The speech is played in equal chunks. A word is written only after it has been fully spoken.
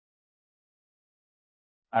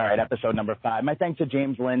All right, episode number 5. My thanks to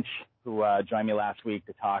James Lynch, who joined me last week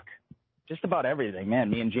to talk just about everything. Man,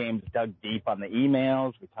 me and James dug deep on the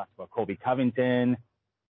emails. We talked about Colby Covington,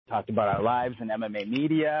 talked about our lives in MMA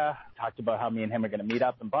media, talked about how me and him are going to meet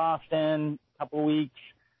up in Boston a couple of weeks.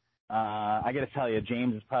 I got to tell you,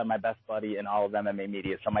 James is probably my best buddy in all of MMA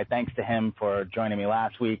media, so my thanks to him for joining me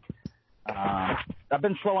last week. I've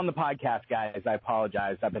been slow on the podcast, guys. I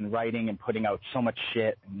apologize. I've been writing and putting out so much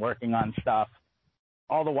shit and working on stuff,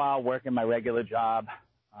 all the while working my regular job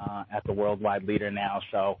at the Worldwide Leader now.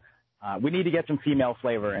 So we need to get some female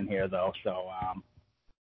flavor in here, though. So,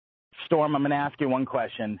 Storm, I'm going to ask you one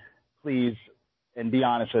question, please, and be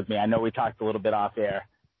honest with me. I know we talked a little bit off air.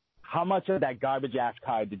 How much of that garbage-ass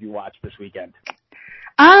card did you watch this weekend?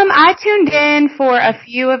 I tuned in for a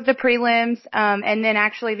few of the prelims, and then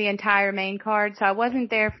actually the entire main card. So I wasn't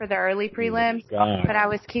there for the early prelims, but I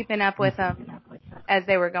was keeping up with them as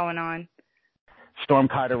they were going on. Storm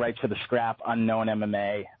Carter writes for the Scrap, Unknown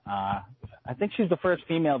MMA. I think she's the first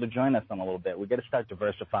female to join us in a little bit. We got to start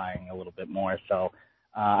diversifying a little bit more. So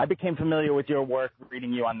I became familiar with your work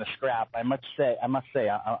reading you on the Scrap. I must say, I'm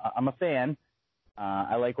a fan.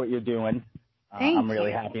 I like what you're doing. I'm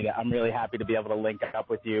really happy to be able to link up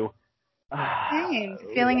with you. Thanks.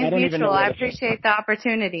 Feeling is mutual. I appreciate the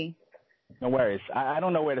opportunity. No worries. I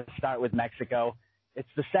don't know where to start with Mexico. It's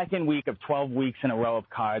the second week of 12 weeks in a row of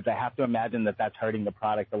cards. I have to imagine that that's hurting the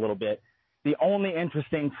product a little bit. The only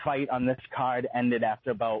interesting fight on this card ended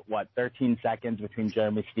after about, 13 seconds between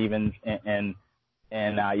Jeremy Stephens and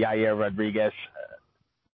Yair Rodriguez.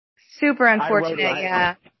 Super unfortunate,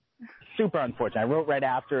 yeah. Super unfortunate. I wrote right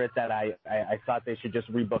after it that I thought they should just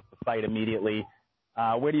rebook the fight immediately.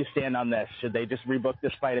 Where do you stand on this? Should they just rebook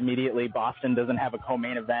this fight immediately? Boston doesn't have a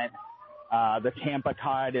co-main event. The Tampa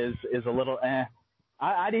card is a little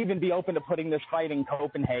I'd even be open to putting this fight in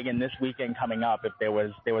Copenhagen this weekend coming up if there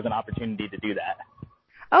was an opportunity to do that.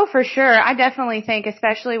 Oh, for sure. I definitely think,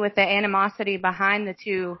 especially with the animosity behind the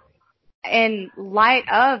two, in light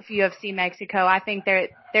of UFC Mexico, I think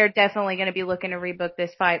they're definitely going to be looking to rebook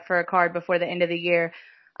this fight for a card before the end of the year.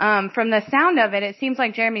 From the sound of it, it seems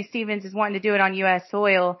like Jeremy Stephens is wanting to do it on U.S.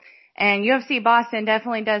 soil, and UFC Boston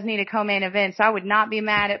definitely does need a co-main event, so I would not be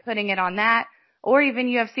mad at putting it on that, or even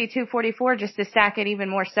UFC 244 just to stack it even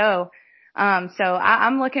more so. So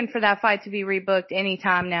I'm looking for that fight to be rebooked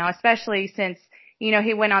anytime now, especially since,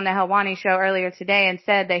 he went on the Helwani show earlier today and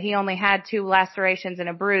said that he only had 2 lacerations and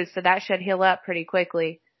a bruise, so that should heal up pretty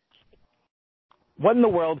quickly. What in the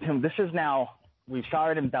world we saw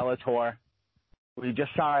it in Bellator. We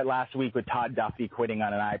just saw it last week with Todd Duffy quitting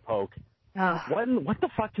on an eye poke. Oh. What the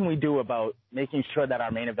fuck can we do about making sure that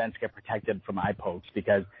our main events get protected from eye pokes?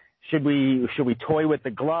 Because should we toy with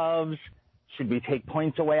the gloves? Should we take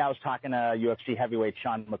points away? I was talking to UFC heavyweight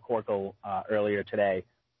Sean McCorkle earlier today,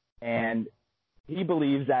 and he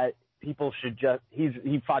believes that people should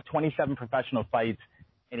he fought 27 professional fights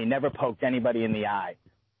and he never poked anybody in the eye.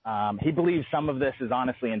 He believes some of this is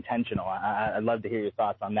honestly intentional. I'd love to hear your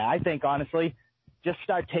thoughts on that. I think honestly, just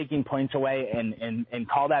start taking points away and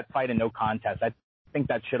call that fight a no contest. I think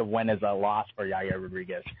that should have went as a loss for Yair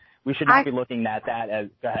Rodriguez. We should not be looking at that as,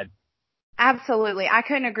 go ahead. Absolutely. I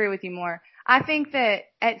couldn't agree with you more. I think that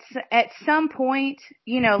at some point,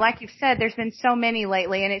 like you've said, there's been so many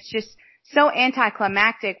lately, and it's just so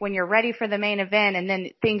anticlimactic when you're ready for the main event and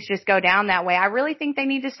then things just go down that way. I really think they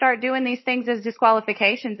need to start doing these things as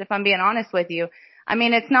disqualifications, if I'm being honest with you. I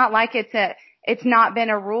mean, it's not like it's not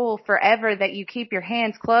been a rule forever that you keep your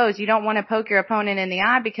hands closed. You don't want to poke your opponent in the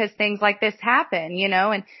eye because things like this happen,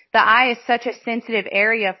 and the eye is such a sensitive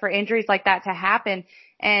area for injuries like that to happen.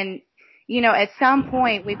 And, at some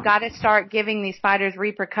point we've got to start giving these fighters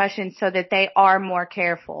repercussions so that they are more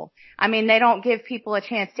careful. I mean, they don't give people a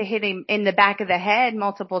chance to hit him in the back of the head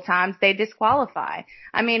multiple times. They disqualify.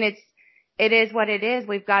 I mean, it is what it is.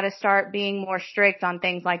 We've got to start being more strict on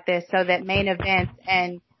things like this so that main events,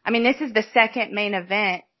 and I mean, this is the second main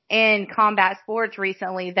event in combat sports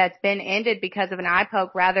recently that's been ended because of an eye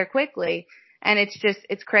poke rather quickly. And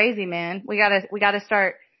it's crazy, man. We gotta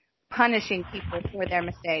start punishing people for their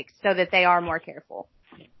mistakes so that they are more careful.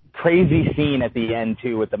 Crazy scene at the end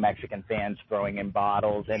too with the Mexican fans throwing in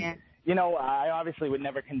bottles. And, I obviously would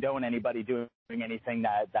never condone anybody doing anything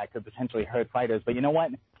that could potentially hurt fighters. But you know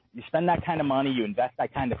what? You spend that kind of money, you invest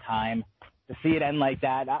that kind of time to see it end like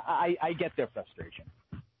that. I get their frustration.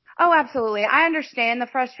 Oh, absolutely. I understand the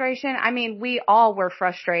frustration. I mean, we all were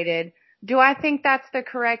frustrated. Do I think that's the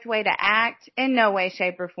correct way to act? In no way,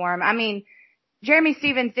 shape, or form. I mean, Jeremy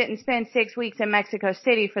Stevens didn't spend 6 weeks in Mexico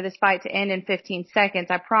City for this fight to end in 15 seconds,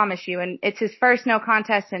 I promise you. And it's his first no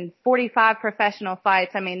contest in 45 professional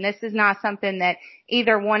fights. I mean, this is not something that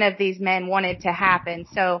either one of these men wanted to happen.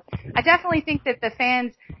 So I definitely think that the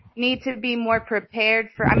fans need to be more prepared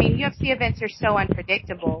for, I mean, UFC events are so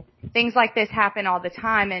unpredictable. Things like this happen all the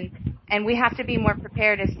time, and we have to be more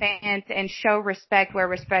prepared as fans and show respect where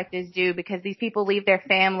respect is due, because these people leave their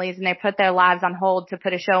families and they put their lives on hold to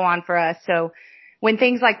put a show on for us. So when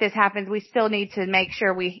things like this happens, we still need to make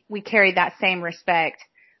sure we carry that same respect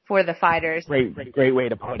for the fighters. Great way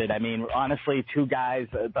to put it. I mean, honestly,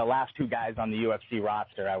 the last two guys on the UFC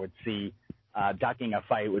roster I would see ducking a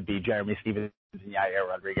fight would be Jeremy Stevens and Yair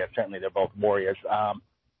Rodriguez. Certainly, they're both warriors.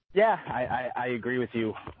 Yeah, I agree with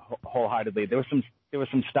you wholeheartedly. There was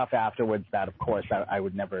some stuff afterwards that, of course, I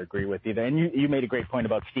would never agree with either. And you made a great point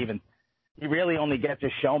about Stevens. He really only gets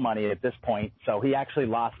his show money at this point, so he actually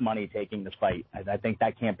lost money taking this fight. I think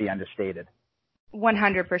that can't be understated.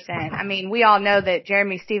 100%. I mean, we all know that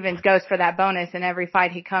Jeremy Stevens goes for that bonus in every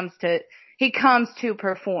fight he comes to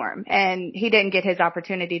perform, and he didn't get his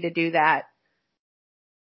opportunity to do that.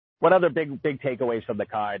 What other big takeaways from the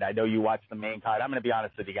card? I know you watched the main card. I'm going to be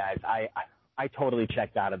honest with you guys. I totally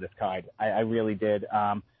checked out of this card. I really did.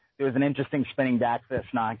 There was an interesting spinning back fist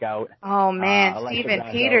knockout. Oh, man, Steven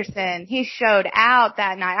Peterson. He showed out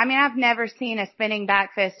that night. I mean, I've never seen a spinning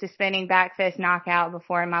back fist to spinning back fist knockout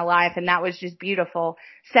before in my life, and that was just beautiful.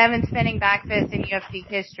 7 spinning back fists in UFC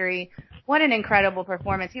history. What an incredible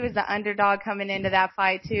performance. He was the underdog coming into that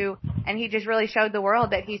fight, too, and he just really showed the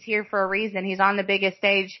world that he's here for a reason. He's on the biggest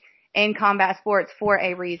stage in combat sports for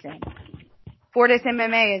a reason. Fortis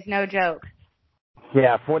MMA is no joke.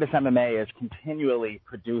 Yeah, Fortis MMA is continually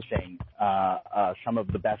producing some of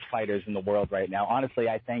the best fighters in the world right now. Honestly,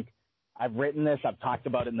 I think I've written this. I've talked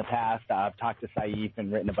about it in the past. I've talked to Saif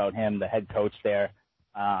and written about him, the head coach there.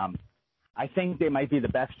 I think they might be the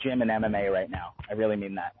best gym in MMA right now. I really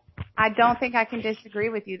mean that. I don't think I can disagree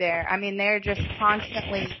with you there. I mean, they're just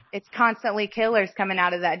constantly killers coming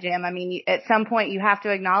out of that gym. I mean, at some point you have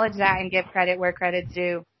to acknowledge that and give credit where credit's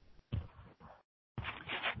due.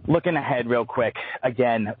 Looking ahead real quick,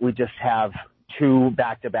 again, we just have 2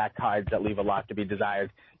 back-to-back cards that leave a lot to be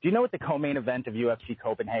desired. Do you know what the co-main event of UFC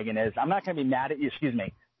Copenhagen is? I'm not going to be mad at you.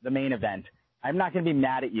 The main event. I'm not going to be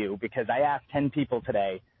mad at you because I asked 10 people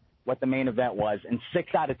today what the main event was, and 6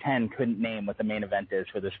 out of 10 couldn't name what the main event is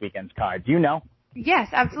for this weekend's card. Do you know? Yes,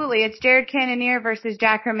 absolutely. It's Jared Cannonier versus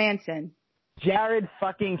Jack Hermanson. Jared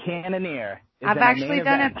fucking Cannonier. I've actually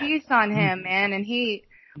done a piece on him, man, and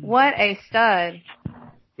what a stud.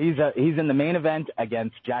 He's in the main event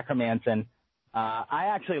against Jack Hermanson.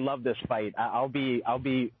 I actually love this fight. I'll be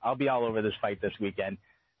all over this fight this weekend.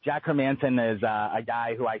 Jack Hermanson is a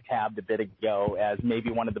guy who I tabbed a bit ago as maybe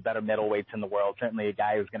one of the better middleweights in the world. Certainly a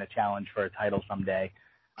guy who's going to challenge for a title someday.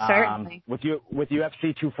 Certainly. With UFC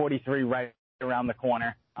 243 right around the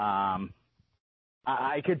corner,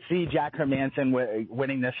 I could see Jack Hermanson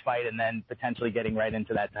winning this fight and then potentially getting right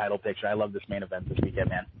into that title picture. I love this main event this weekend,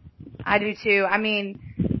 man. I do too. I mean,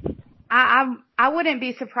 I wouldn't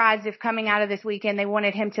be surprised if coming out of this weekend they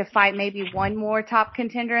wanted him to fight maybe one more top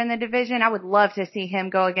contender in the division. I would love to see him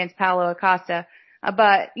go against Paulo Acosta.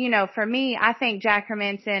 But, for me, I think Jack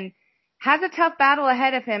Hermanson has a tough battle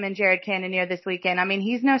ahead of him and Jared Cannonier this weekend. I mean,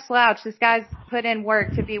 he's no slouch. This guy's put in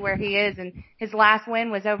work to be where he is, and his last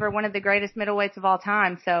win was over one of the greatest middleweights of all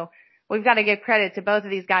time. So we've got to give credit to both of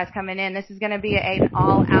these guys coming in. This is going to be an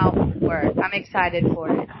all-out war. I'm excited for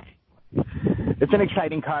it. It's an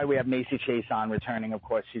exciting card. We have Macy Chase on returning. Of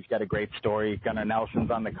course, she's got a great story. Gunnar Nelson's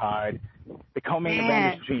on the card. The co-main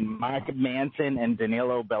event is between Mark Manson and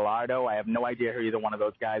Danilo Bellardo. I have no idea who either one of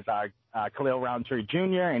those guys are. Khalil Roundtree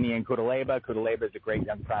Jr. and Ian Kudaleba. Kudaleba is a great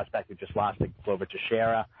young prospect who just lost to Glover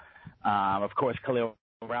Teixeira. Of course, Khalil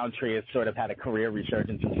Roundtree has sort of had a career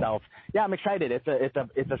resurgence himself. Yeah, I'm excited.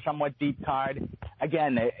 It's a somewhat deep card.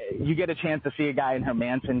 Again, you get a chance to see a guy in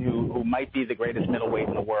Hermanson who might be the greatest middleweight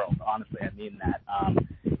in the world. Honestly, I mean that.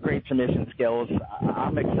 Great submission skills.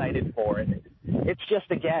 I'm excited for it. It's just,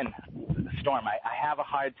 again, Storm, I have a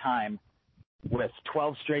hard time with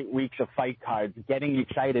 12 straight weeks of fight cards getting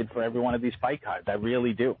excited for every one of these fight cards. I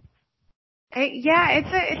really do. Yeah,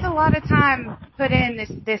 it's a lot of time put in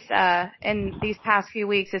in these past few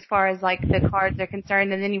weeks as far as like the cards are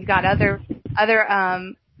concerned, and then you've got other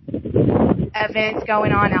events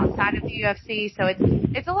going on outside of the UFC, so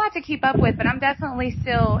it's a lot to keep up with. But I'm definitely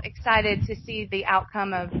still excited to see the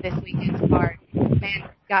outcome of this weekend's card. Man,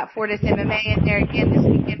 got Fortis MMA in there again this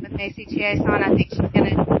weekend with Macy Chase on. I think she's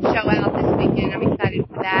gonna show out this weekend. I'm excited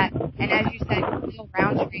for that. And as you said, Khalil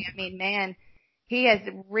Roundtree. I mean, man. he has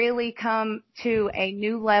really come to a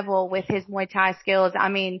new level with his Muay Thai skills. I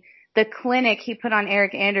mean, the clinic he put on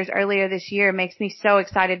Eric Anders earlier this year makes me so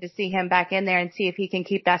excited to see him back in there and see if he can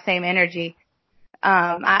keep that same energy.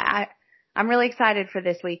 I'm really excited for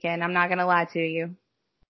this weekend. I'm not going to lie to you.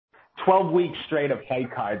 12 weeks straight of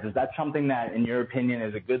fight cards. Is that something that, in your opinion,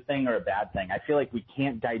 is a good thing or a bad thing? I feel like we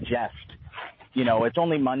can't digest. It's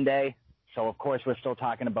only Monday, so of course we're still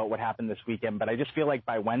talking about what happened this weekend, but I just feel like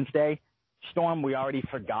by Wednesday, Storm, we already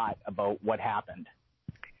forgot about what happened.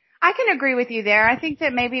 I can agree with you there. I think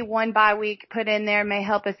that maybe one bye week put in there may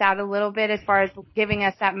help us out a little bit as far as giving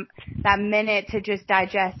us that minute to just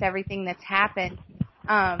digest everything that's happened.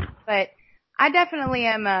 But I definitely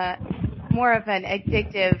am more of an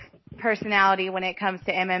addictive personality when it comes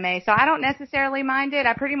to MMA, so I don't necessarily mind it.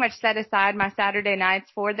 I pretty much set aside my Saturday nights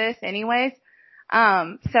for this anyways.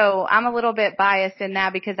 So I'm a little bit biased in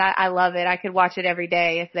that because I love it. I could watch it every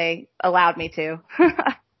day if they allowed me to.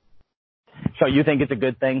 So you think it's a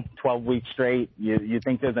good thing, 12 weeks straight? You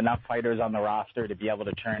think there's enough fighters on the roster to be able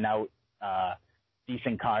to turn out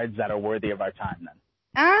decent cards that are worthy of our time then?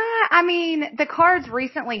 I mean, the cards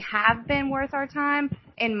recently have been worth our time,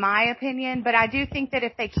 in my opinion, but I do think that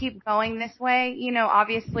if they keep going this way,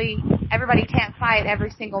 obviously everybody can't fight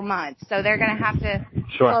every single month, so they're going to have to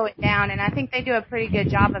slow it down, and I think they do a pretty good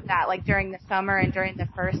job of that, like during the summer and during the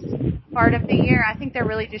first part of the year. I think they're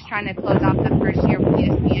really just trying to close off the first year with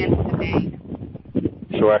ESPN with the bang.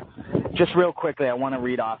 Sure. Just real quickly, I want to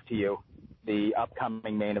read off to you the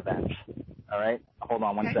upcoming main events. All right? Hold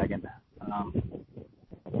on one second.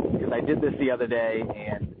 Because I did this the other day,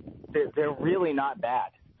 and they're really not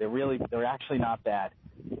bad. They're actually not bad.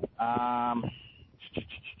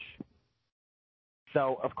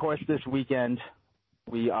 So, of course, this weekend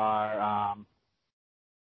we're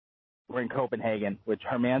in Copenhagen with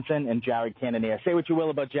Hermanson and Jared Cannonier. Say what you will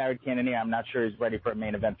about Jared Cannonier. I'm not sure he's ready for a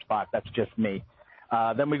main event spot. That's just me.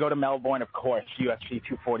 Then we go to Melbourne, of course, UFC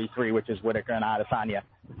 243, which is Whitaker and Adesanya.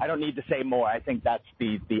 I don't need to say more. I think that's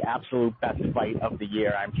the absolute best fight of the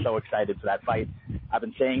year. I'm so excited for that fight. I've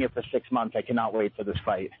been saying it for 6 months. I cannot wait for this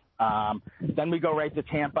fight. Then we go right to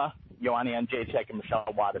Tampa, Joanna Jacek and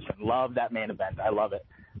Michelle Watterson. Love that main event. I love it.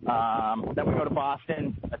 Then we go to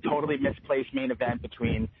Boston, a totally misplaced main event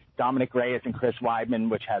between Dominic Reyes and Chris Weidman,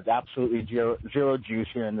 which has absolutely zero juice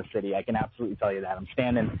here in the city. I can absolutely tell you that. I'm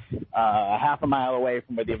standing a half a mile away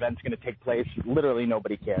from where the event's going to take place. Literally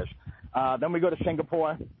nobody cares. Then we go to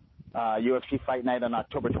Singapore, UFC Fight Night on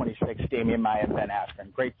October 26th, Damian Maia and Ben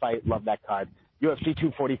Askren. Great fight. Love that card. UFC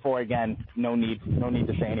 244 again. No need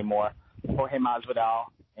to say any more. Jorge Masvidal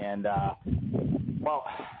and well,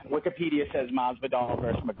 Wikipedia says Masvidal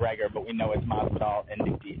versus McGregor, but we know it's Masvidal and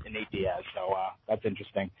Nate Diaz, so that's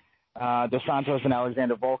interesting. Dos Santos and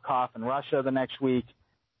Alexander Volkov in Russia the next week.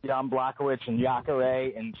 Jan Blachowicz and Jacare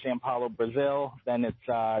in Sao Paulo, Brazil. Then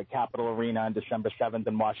it's Capitol Arena on December 7th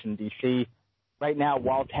in Washington, D.C. Right now,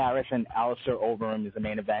 Walt Harris and Alistair Overeem is the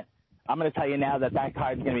main event. I'm going to tell you now that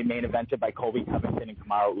card is going to be main evented by Colby Covington and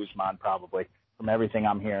Kamaru Usman, probably, from everything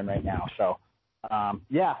I'm hearing right now. So,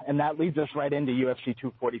 yeah, and that leads us right into UFC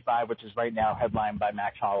 245, which is right now headlined by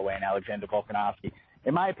Max Holloway and Alexander Volkanovski.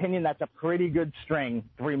 In my opinion, that's a pretty good string,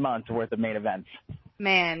 3 months worth of main events.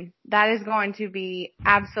 Man, that is going to be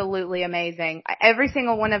absolutely amazing. Every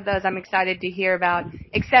single one of those I'm excited to hear about,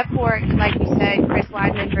 except for, like you said, Chris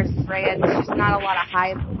Weidman versus Reyes. There's just not a lot of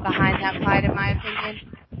hype behind that fight, in my opinion.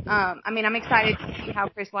 I mean, I'm excited to see how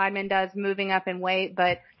Chris Weidman does moving up in weight,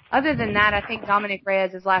 but other than that, I think Dominic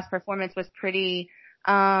Reyes' last performance was pretty,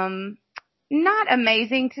 not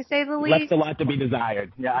amazing, to say the least. Left a lot to be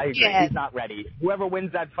desired. Yeah, I agree. Yes. He's not ready. Whoever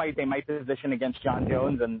wins that fight, they might position against John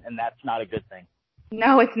Jones, and that's not a good thing.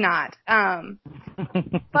 No, it's not.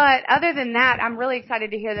 But other than that, I'm really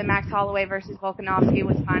excited to hear that Max Holloway versus Volkanovski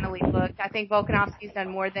was finally booked. I think Volkanovski's done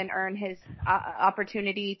more than earn his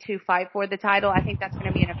opportunity to fight for the title. I think that's going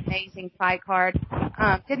to be an amazing fight card.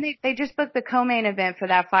 Didn't they just booked the co-main event for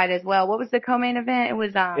that fight as well? What was the co-main event? It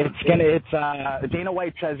was Dana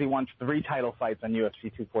White says he wants 3 title fights on UFC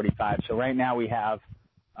 245. So right now we have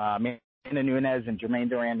Amanda Nunes and Jermaine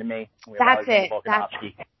Durand and me. That's it.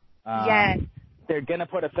 Volkanovski. Yes. They're going to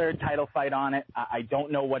put a 3rd title fight on it. I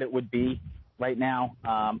don't know what it would be right now.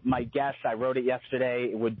 My guess, I wrote it yesterday,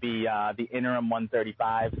 it would be the interim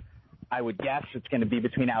 135. I would guess it's going to be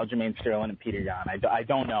between Aljamain Sterling and Peter Yan. I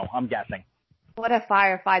don't know. I'm guessing. What a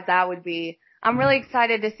firefight that would be. I'm really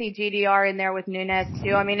excited to see GDR in there with Nunes,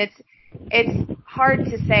 too. I mean, it's hard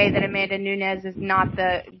to say that Amanda Nunes is not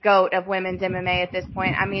the GOAT of women's MMA at this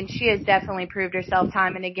point. I mean, she has definitely proved herself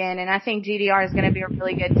time and again, and I think GDR is going to be a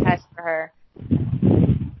really good test for her.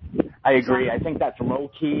 I agree. I think that's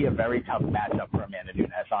low-key a very tough matchup for Amanda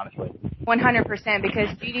Nunes, honestly. 100%, because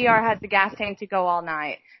GDR has the gas tank to go all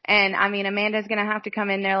night. And, I mean, Amanda's going to have to come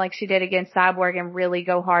in there like she did against Cyborg and really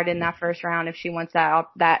go hard in that first round if she wants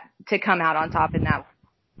that to come out on top in that.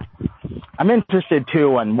 I'm interested,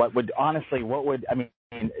 too, on the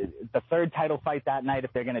third title fight that night,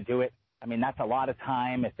 if they're going to do it, I mean, that's a lot of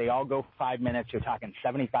time. If they all go 5 minutes, you're talking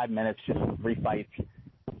 75 minutes just for 3 fights.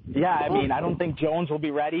 Yeah, I mean, I don't think Jones will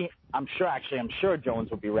be ready. I'm sure Jones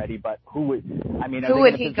will be ready, but who would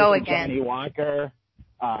he go against? Johnny Walker?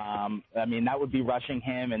 I mean, that would be rushing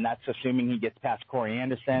him, and that's assuming he gets past Corey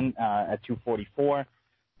Anderson at 244.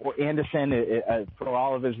 Or Anderson, for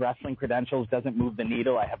all of his wrestling credentials, doesn't move the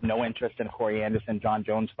needle. I have no interest in a Corey Anderson-John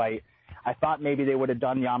Jones fight. I thought maybe they would have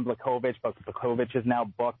done Jan Blachowicz, but Blachowicz is now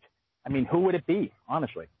booked. I mean, who would it be,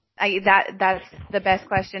 honestly? That's the best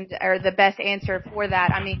question, or the best answer for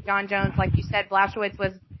that. I mean, John Jones, like you said, Blachowicz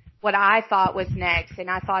was what I thought was next,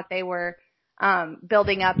 and I thought they were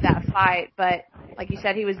building up that fight. But like you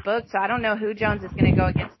said, he was booked, so I don't know who Jones is going to go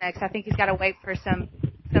against next. I think he's got to wait for some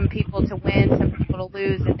people to win, some people to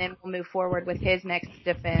lose, and then we'll move forward with his next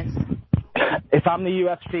defense. If I'm the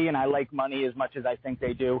UFC and I like money as much as I think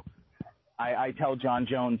they do, I tell John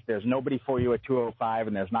Jones there's nobody for you at 205,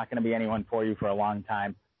 and there's not going to be anyone for you for a long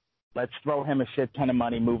time. Let's throw him a shit ton of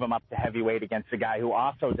money, move him up to heavyweight against a guy who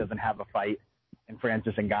also doesn't have a fight in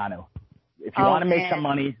Francis Ngannou. If you want to make some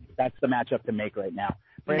money, that's the matchup to make right now.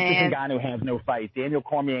 Francis Ngannou has no fight. Daniel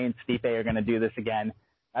Cormier and Stipe are going to do this again.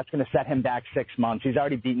 That's going to set him back 6 months. He's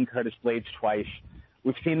already beaten Curtis Blades twice.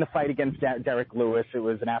 We've seen the fight against Derek Lewis. It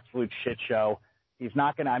was an absolute shit show. He's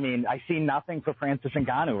not going to, I see nothing for Francis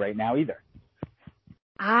Ngannou right now either.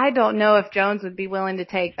 I don't know if Jones would be willing to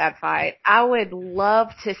take that fight. I would love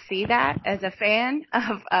to see that as a fan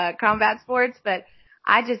of combat sports, but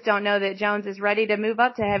I just don't know that Jones is ready to move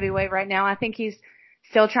up to heavyweight right now. I think he's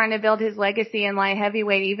still trying to build his legacy in light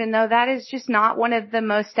heavyweight, even though that is just not one of the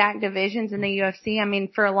most stacked divisions in the UFC. I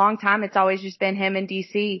mean, for a long time, it's always just been him and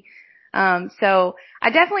DC. So I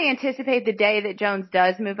definitely anticipate the day that Jones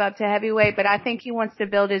does move up to heavyweight, but I think he wants to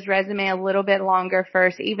build his resume a little bit longer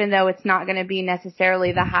first, even though it's not going to be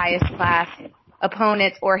necessarily the highest class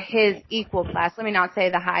opponents or his equal class. Let me not say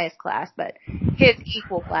the highest class, but his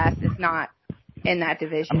equal class is not in that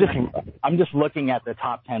division. I'm just looking at the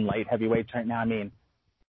top 10 light heavyweights right now. I mean,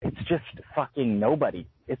 it's just fucking nobody.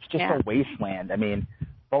 It's just a wasteland. I mean,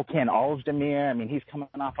 Volkan Ozdemir, he's coming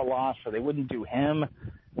off a loss, so they wouldn't do him.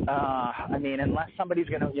 Unless somebody's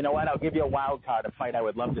going to, you know what, I'll give you a wild card, a fight I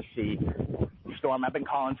would love to see. Storm, I've been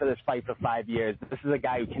calling for this fight for 5 years. This is a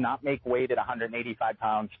guy who cannot make weight at 185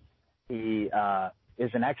 pounds. He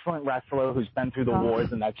is an excellent wrestler who's been through the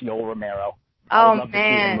wars, and that's Yoel Romero. I would love to see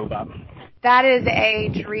him move up. That is a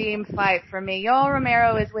dream fight for me. Yoel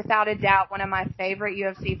Romero is without a doubt one of my favorite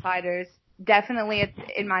UFC fighters. Definitely it's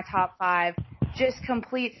in my top 5. Just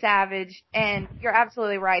complete savage, and you're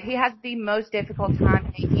absolutely right. He has the most difficult time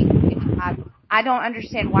making weight. I don't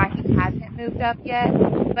understand why he hasn't moved up yet,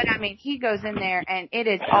 but he goes in there, and it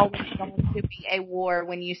is always going to be a war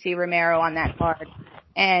when you see Romero on that card.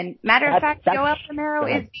 And matter of fact, Yoel Romero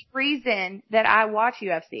is the reason that I watch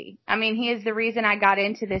UFC. He is the reason I got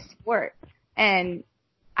into this sport, and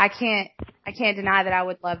I can't deny that I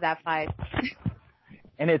would love that fight.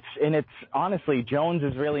 And it's honestly, Jones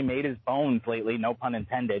has really made his bones lately, no pun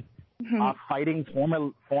intended, fighting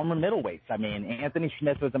former middleweights. Anthony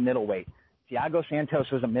Smith was a middleweight. Thiago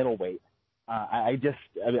Santos was a middleweight.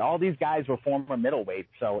 All these guys were former middleweights,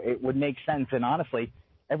 so it would make sense. And honestly,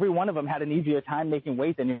 every one of them had an easier time making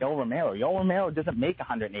weight than Yoel Romero. Yoel Romero doesn't make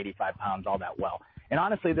 185 pounds all that well. And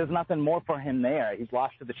honestly, there's nothing more for him there. He's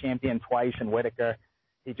lost to the champion twice in Whitaker.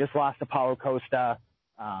 He just lost to Paulo Costa.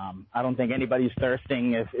 I don't think anybody's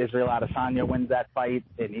thirsting if Israel Adesanya wins that fight,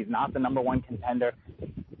 and he's not the number 1 contender.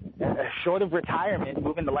 Short of retirement,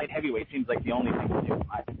 moving to light heavyweight seems like the only thing to do.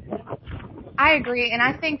 I agree, and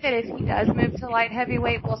I think that if he does move to light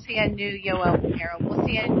heavyweight, we'll see a new Yoel Romero. We'll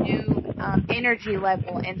see a new energy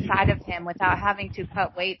level inside of him without having to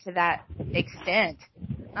cut weight to that extent.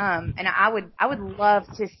 And I would love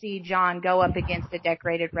to see John go up against a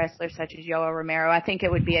decorated wrestler such as Yoel Romero. I think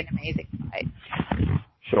it would be an amazing fight.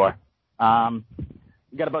 Sure.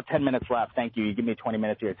 We got about 10 minutes left. Thank you. You give me 20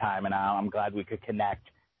 minutes of your time, and I'm glad we could connect.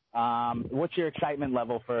 What's your excitement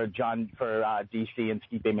level for DC and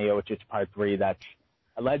Stipe Miocic Part 3 that's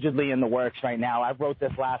allegedly in the works right now? I wrote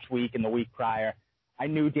this last week and the week prior. I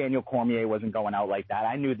knew Daniel Cormier wasn't going out like that.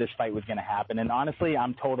 I knew this fight was going to happen, and honestly,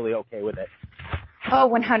 I'm totally okay with it. Oh,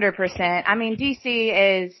 100%.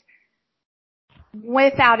 DC is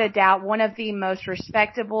without a doubt one of the most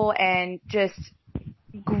respectable and just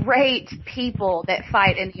great people that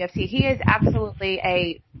fight in the UFC. He is absolutely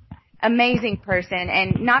a amazing person,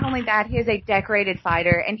 and not only that, he is a decorated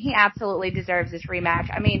fighter, and he absolutely deserves this rematch.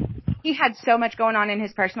 I mean, he had so much going on in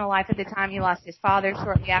his personal life at the time. He lost his father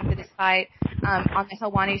shortly after this fight. On the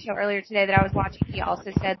Helwani show earlier today that I was watching, he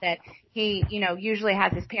also said that he, usually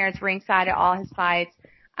has his parents ringside at all his fights.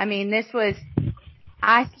 I mean,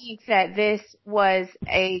 I think that this was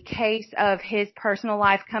a case of his personal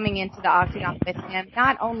life coming into the octagon with him.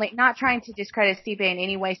 Not trying to discredit Stipe in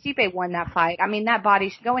any way. Stipe won that fight. I mean, that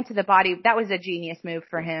body, going to the body, that was a genius move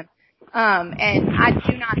for him. And I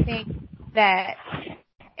do not think that,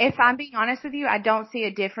 if I'm being honest with you, I don't see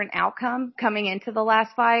a different outcome coming into the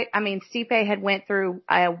last fight. I mean, Stipe had went through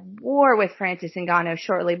a war with Francis Ngannou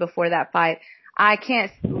shortly before that fight. I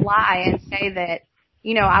can't lie and say that,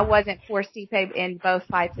 I wasn't for Stipe in both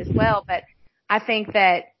fights as well, but I think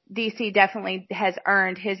that DC definitely has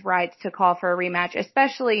earned his rights to call for a rematch,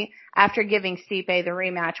 especially after giving Stipe the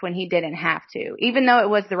rematch when he didn't have to, even though it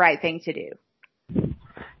was the right thing to do.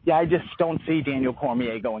 Yeah, I just don't see Daniel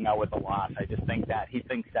Cormier going out with a loss. I just think that he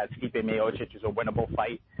thinks that Stipe Miocic is a winnable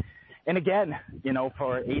fight. And again,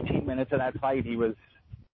 for 18 minutes of that fight, he was,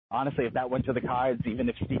 honestly, if that went to the cards, even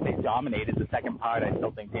if Stipe dominated the second part, I still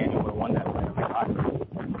think Daniel would have won that fight.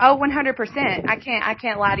 Oh, 100%. I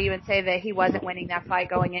can't lie to you and say that he wasn't winning that fight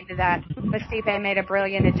going into that. But Stipe made a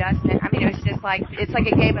brilliant adjustment. I mean, it was just it's like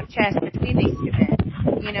a game of chess between these two men.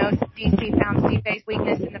 DC found Stipe's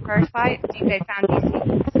weakness in the first fight. Stipe found DC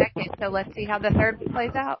in the second. So let's see how the third one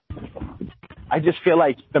plays out. I just feel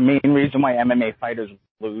like the main reason why MMA fighters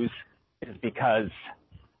lose is because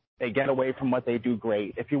they get away from what they do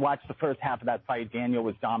great. If you watch the first half of that fight, Daniel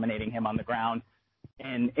was dominating him on the ground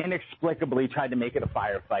and inexplicably tried to make it a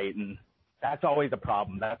firefight, and that's always a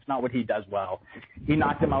problem. That's not what he does well. He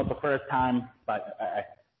knocked him out the first time, but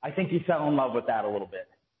I think he fell in love with that a little bit.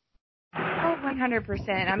 Oh,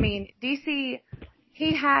 100%. I mean, DC,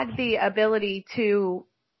 he had the ability to,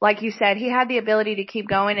 like you said, he had the ability to keep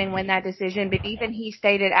going and win that decision, but even he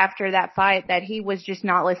stated after that fight that he was just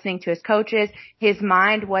not listening to his coaches. His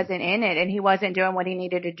mind wasn't in it, and he wasn't doing what he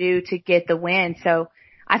needed to do to get the win. So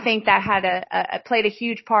I think that had played a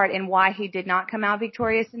huge part in why he did not come out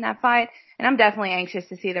victorious in that fight. And I'm definitely anxious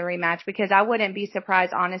to see the rematch because I wouldn't be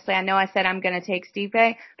surprised, honestly. I know I said I'm going to take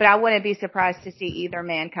Stipe, but I wouldn't be surprised to see either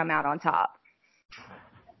man come out on top.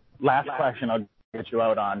 Last question I'll get you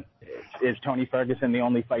out on. Is Tony Ferguson the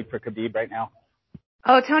only fight for Khabib right now?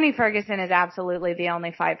 Oh, Tony Ferguson is absolutely the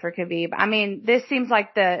only fight for Khabib. I mean, this seems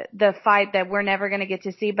like the fight that we're never going to get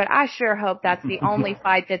to see, but I sure hope that's the only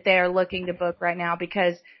fight that they're looking to book right now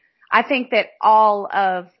because I think that all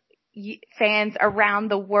of fans around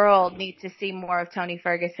the world need to see more of Tony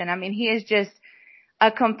Ferguson. I mean, he is just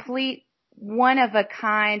a complete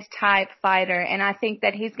one-of-a-kind type fighter, and I think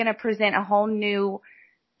that he's going to present a whole new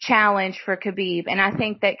challenge for Khabib, and I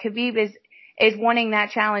think that Khabib is wanting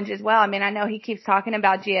that challenge as well. I mean, I know he keeps talking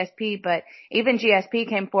about GSP, but even GSP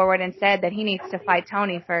came forward and said that he needs to fight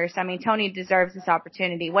Tony first. I mean, Tony deserves this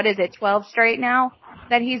opportunity. What is it, 12 straight now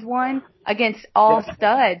that he's won against all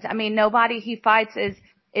studs? I mean, nobody he fights is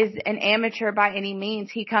an amateur by any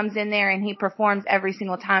means. He comes in there and he performs every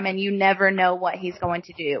single time, and you never know what he's going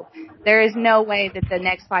to do. There is no way that the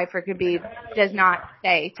next fight for Khabib does not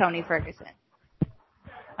say Tony Ferguson.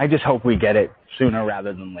 I just hope we get it sooner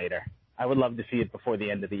rather than later. I would love to see it before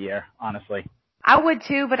the end of the year, honestly. I would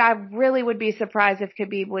too, but I really would be surprised if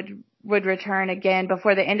Khabib would return again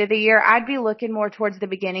before the end of the year. I'd be looking more towards the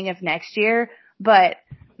beginning of next year, but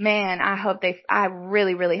man, I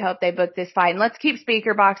really, really hope they book this fight. And let's keep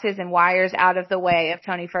speaker boxes and wires out of the way of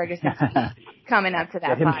Tony Ferguson coming up to that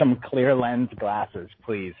fight. Get him some clear lens glasses,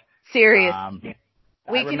 please. Seriously.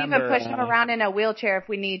 We can even push him around in a wheelchair if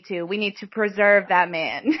we need to. We need to preserve that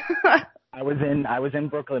man. I was in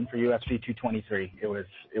Brooklyn for UFC 223. It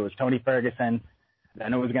was Tony Ferguson.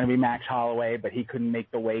 Then it was going to be Max Holloway, but he couldn't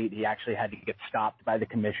make the weight. He actually had to get stopped by the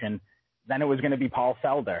commission. Then it was going to be Paul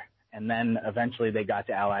Felder, and then eventually they got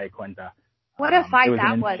to Al Iaquinta. What a fight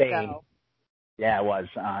that was, though. Yeah, it was.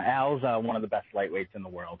 Al's one of the best lightweights in the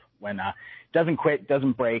world. When doesn't quit,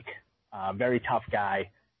 doesn't break, very tough guy.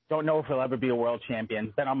 Don't know if he'll ever be a world champion.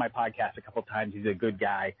 He's been on my podcast a couple of times. He's a good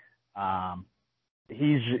guy.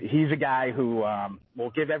 He's a guy who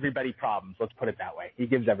will give everybody problems. Let's put it that way. He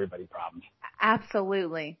gives everybody problems.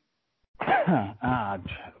 Absolutely.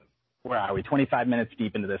 Where are we? 25 minutes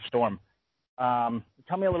deep into this storm.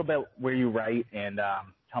 Tell me a little bit where you write and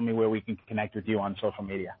tell me where we can connect with you on social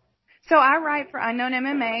media. So I write for Unknown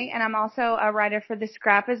MMA, and I'm also a writer for The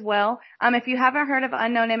Scrap as well. If you haven't heard of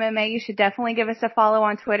Unknown MMA, you should definitely give us a follow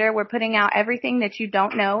on Twitter. We're putting out everything that you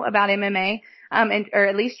don't know about MMA, or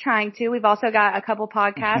at least trying to. We've also got a couple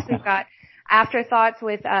podcasts. We've got Afterthoughts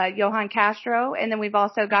with Johan Castro, and then we've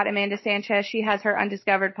also got Amanda Sanchez. She has her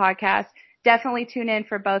Undiscovered podcast. Definitely tune in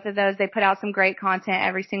for both of those. They put out some great content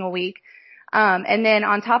every single week. And then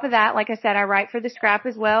on top of that, like I said, I write for The Scrap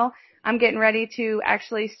as well. I'm getting ready to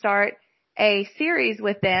actually start a series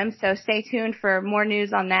with them, so stay tuned for more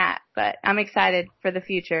news on that. But I'm excited for the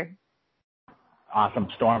future. Awesome,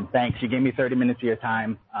 Storm. Thanks. You gave me 30 minutes of your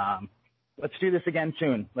time. Let's do this again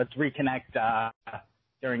soon. Let's reconnect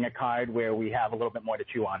during a card where we have a little bit more to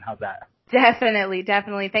chew on. How's that? Definitely,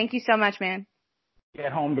 definitely. Thank you so much, man.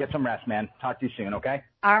 Get home, get some rest, man. Talk to you soon, okay?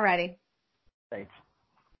 Alrighty. Thanks.